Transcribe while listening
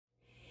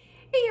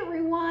Hey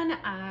everyone,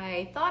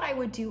 I thought I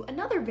would do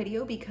another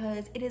video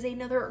because it is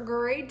another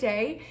great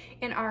day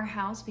in our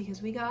house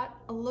because we got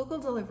a local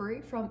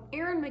delivery from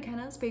Erin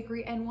McKenna's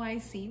Bakery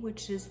NYC,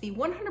 which is the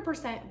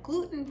 100%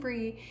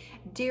 gluten-free,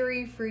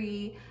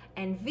 dairy-free,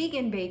 and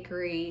vegan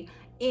bakery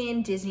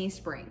in Disney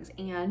Springs.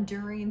 And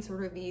during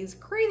sort of these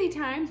crazy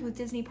times with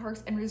Disney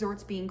parks and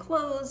resorts being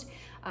closed,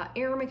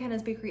 Erin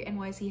McKenna's Bakery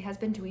NYC has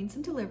been doing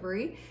some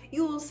delivery.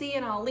 You will see,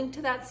 and I'll link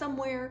to that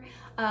somewhere,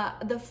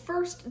 the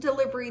first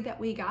delivery that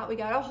we got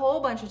a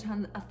whole bunch of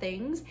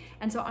things.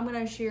 And so I'm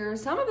gonna share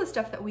some of the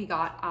stuff that we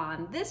got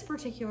on this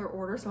particular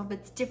order. Some of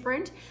it's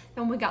different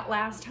than we got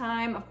last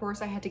time. Of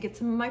course, I had to get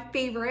some of my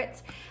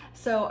favorites.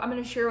 So I'm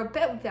gonna share a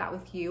bit of that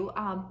with you.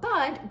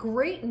 But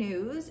great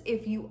news,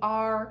 if you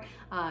are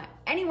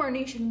anywhere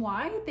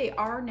nationwide, they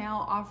are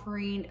now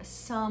offering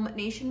some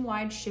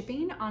nationwide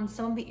shipping on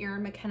some of the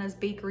Erin McKenna's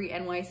Bakery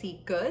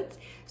NYC goods.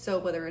 So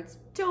whether it's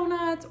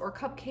donuts or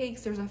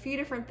cupcakes, there's a few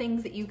different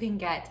things that you can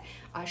get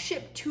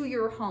shipped to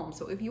your home.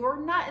 So if you are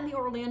not in the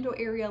Orlando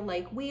area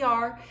like we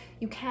are,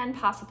 you can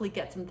possibly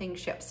get some things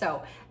shipped.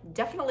 So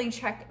definitely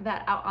check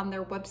that out on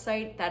their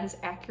website. That is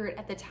accurate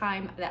at the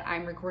time that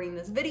I'm recording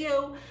this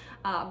video,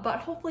 but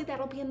hopefully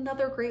that'll be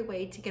another great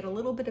way to get a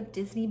little bit of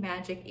Disney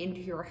magic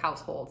into your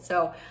household.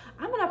 So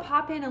I'm gonna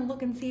pop in and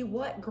look and see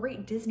what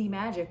great Disney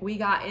magic we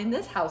got in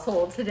this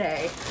household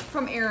today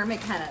from Erin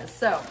McKenna's.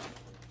 So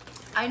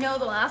I know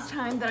the last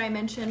time that I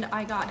mentioned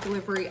I got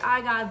delivery, I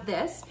got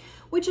this,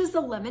 which is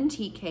the lemon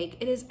tea cake.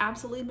 It is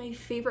absolutely my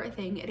favorite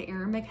thing at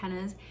Erin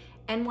McKenna's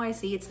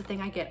NYC. It's the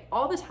thing I get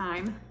all the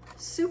time.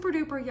 Super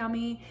duper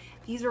yummy.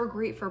 These are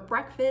great for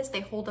breakfast.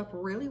 They hold up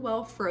really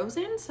well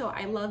frozen, so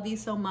I love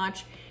these so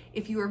much.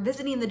 If you are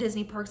visiting the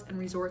Disney parks and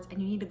resorts and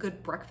you need a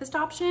good breakfast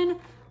option,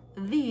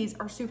 these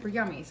are super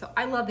yummy. So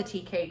I love the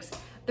tea cakes.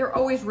 They're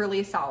always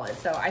really solid,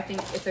 so I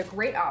think it's a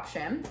great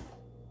option.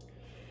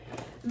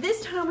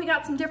 This time we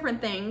got some different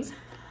things.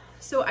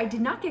 So I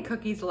did not get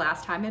cookies the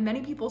last time, and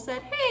many people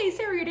said, hey,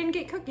 Sarah, you didn't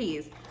get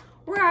cookies.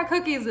 We got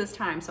cookies this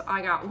time. So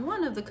I got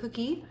one of the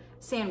cookie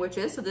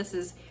sandwiches. So this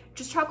is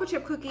just chocolate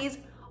chip cookies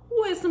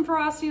with some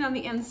frosting on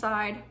the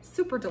inside.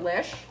 Super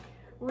delish.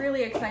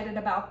 Really excited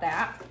about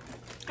that.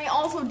 I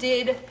also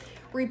did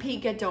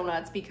repeat get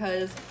donuts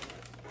because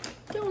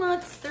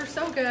donuts, they're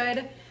so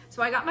good.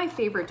 So I got my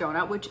favorite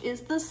donut, which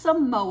is the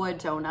Samoa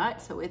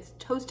donut. So it's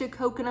toasted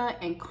coconut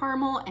and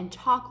caramel and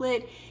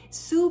chocolate.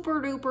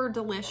 Super duper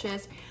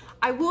delicious.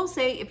 I will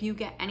say, if you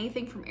get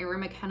anything from Erin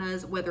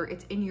McKenna's, whether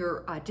it's in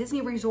your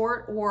Disney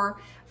resort or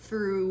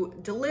through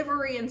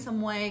delivery in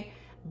some way,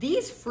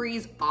 these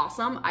freeze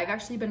awesome. I've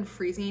actually been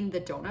freezing the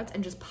donuts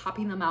and just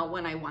popping them out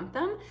when I want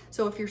them.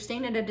 So if you're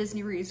staying at a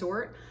Disney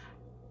resort,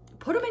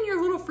 put them in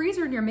your little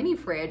freezer in your mini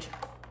fridge.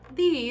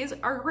 These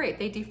are great.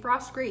 They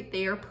defrost great.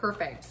 They are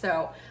perfect.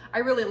 So I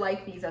really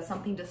like these as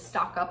something to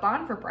stock up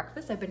on for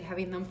breakfast. I've been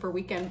having them for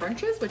weekend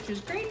brunches, which is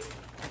great.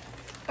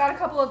 Got a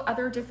couple of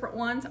other different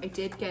ones. I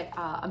did get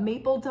a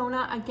maple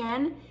donut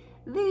again.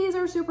 These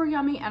are super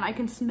yummy, and I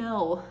can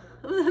smell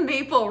the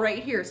maple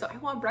right here. So I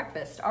want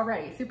breakfast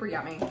already. Super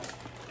yummy.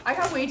 I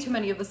got way too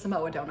many of the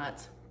Samoa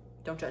donuts.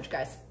 Don't judge,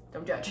 guys.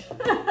 Don't judge.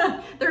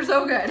 They're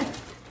so good.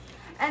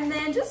 And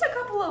then just a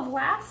couple of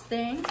last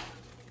things.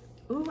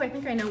 Ooh, I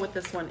think I know what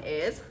this one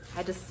is. I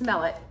had to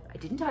smell it. I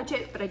didn't touch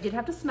it, but I did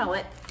have to smell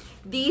it.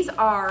 These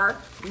are,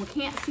 we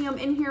can't see them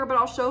in here, but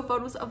I'll show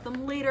photos of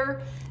them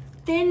later.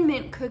 Thin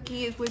Mint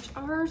cookies, which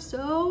are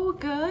so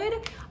good.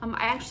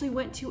 I actually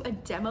went to a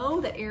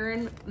demo that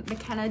Erin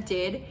McKenna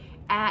did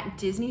at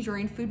Disney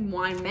during Food and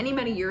Wine many,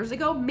 many years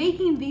ago,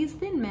 making these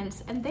Thin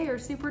Mints, and they are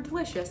super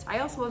delicious. I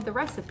also have the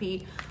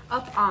recipe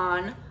up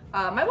on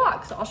my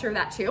blog, so I'll share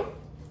that too.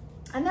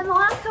 And then the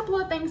last couple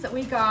of things that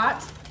we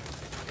got,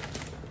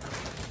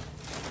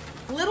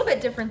 a little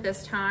bit different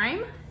this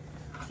time.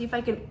 See if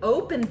I can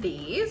open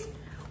these.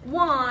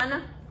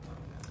 One,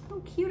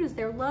 how cute is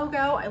their logo?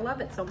 I love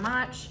it so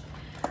much.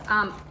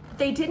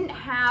 They didn't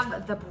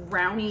have the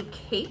brownie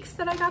cakes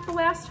that I got the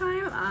last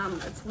time.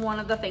 It's one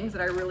of the things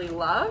that I really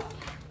love,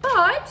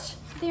 but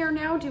they are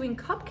now doing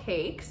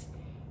cupcakes,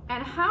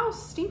 and how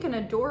stinking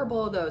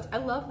adorable are those. I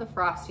love the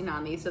frosting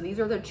on these. So these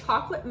are the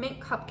chocolate mint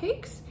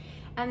cupcakes.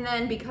 And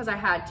then because I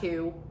had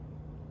to,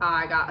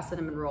 I got a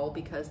cinnamon roll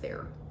because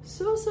they're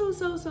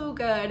so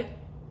good.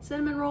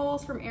 Cinnamon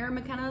rolls from Erin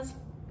McKenna's,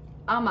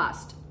 a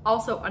must.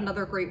 Also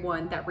another great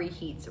one that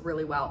reheats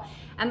really well.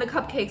 And the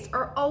cupcakes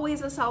are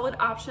always a solid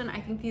option. I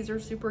think these are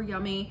super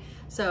yummy.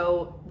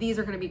 So these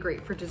are gonna be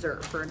great for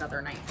dessert for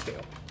another night too.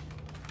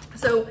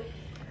 So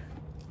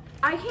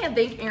I can't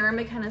thank Erin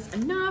McKenna's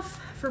enough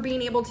for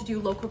being able to do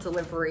local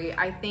delivery.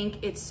 I think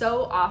it's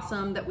so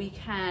awesome that we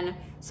can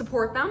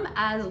support them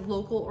as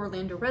local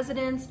Orlando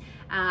residents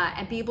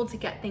and be able to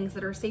get things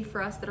that are safe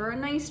for us, that are a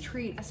nice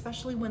treat,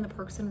 especially when the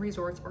parks and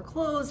resorts are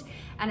closed.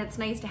 And it's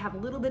nice to have a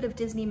little bit of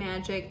Disney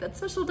magic that's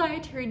social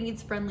dietary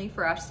needs friendly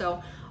for us.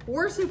 So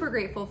we're super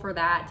grateful for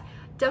that.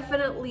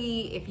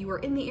 definitely, if you are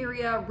in the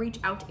area, reach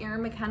out to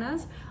Erin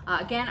McKenna's.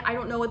 Again, I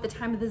don't know at the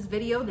time of this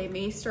video, they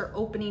may start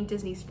opening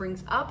Disney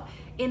Springs up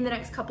in the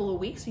next couple of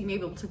weeks, so you may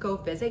be able to go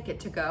visit,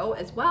 get to go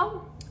as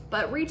well.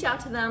 But reach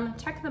out to them,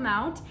 check them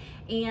out,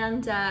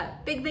 and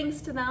big thanks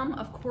to them.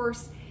 Of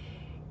course,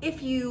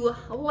 if you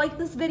like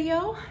this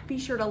video, be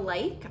sure to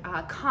like,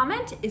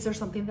 comment. Is there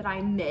something that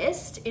I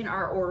missed in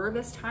our order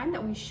this time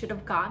that we should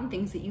have gotten,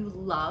 things that you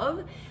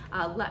love?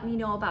 Let me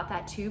know about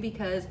that too,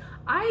 because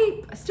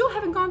I still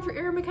haven't gone through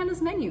Erin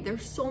McKenna's menu.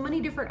 There's so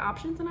many different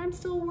options and I'm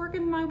still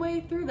working my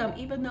way through them,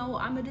 even though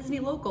I'm a Disney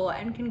local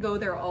and can go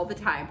there all the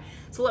time.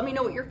 So let me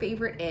know what your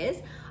favorite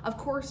is. Of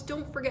course,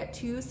 don't forget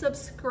to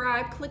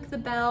subscribe, click the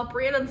bell.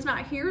 Brandon's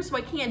not here, so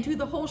I can't do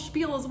the whole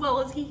spiel as well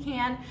as he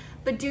can,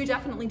 but do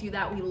definitely do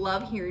that. We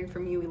love hearing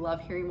from you. We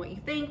love hearing what you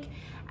think,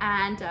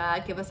 and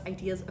give us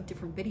ideas of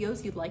different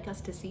videos you'd like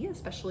us to see,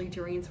 especially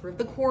during sort of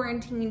the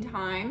quarantine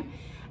time.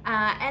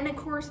 And of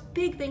course,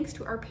 big thanks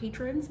to our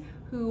patrons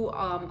who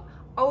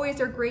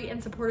always are great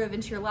and supportive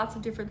and share lots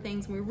of different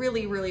things. And we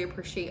really, really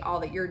appreciate all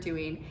that you're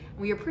doing. And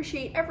we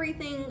appreciate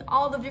everything,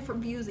 all the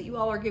different views that you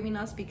all are giving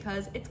us,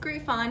 because it's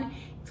great fun.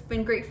 It's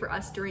been great for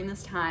us during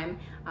this time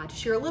to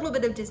share a little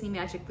bit of Disney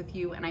magic with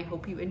you, and I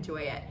hope you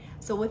enjoy it.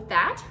 So with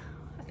that,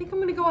 I think I'm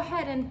gonna go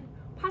ahead and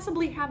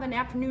possibly have an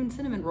afternoon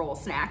cinnamon roll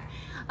snack.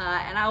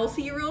 And I will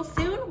see you real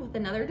soon with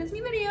another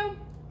Disney video.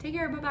 Take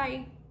care,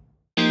 bye-bye.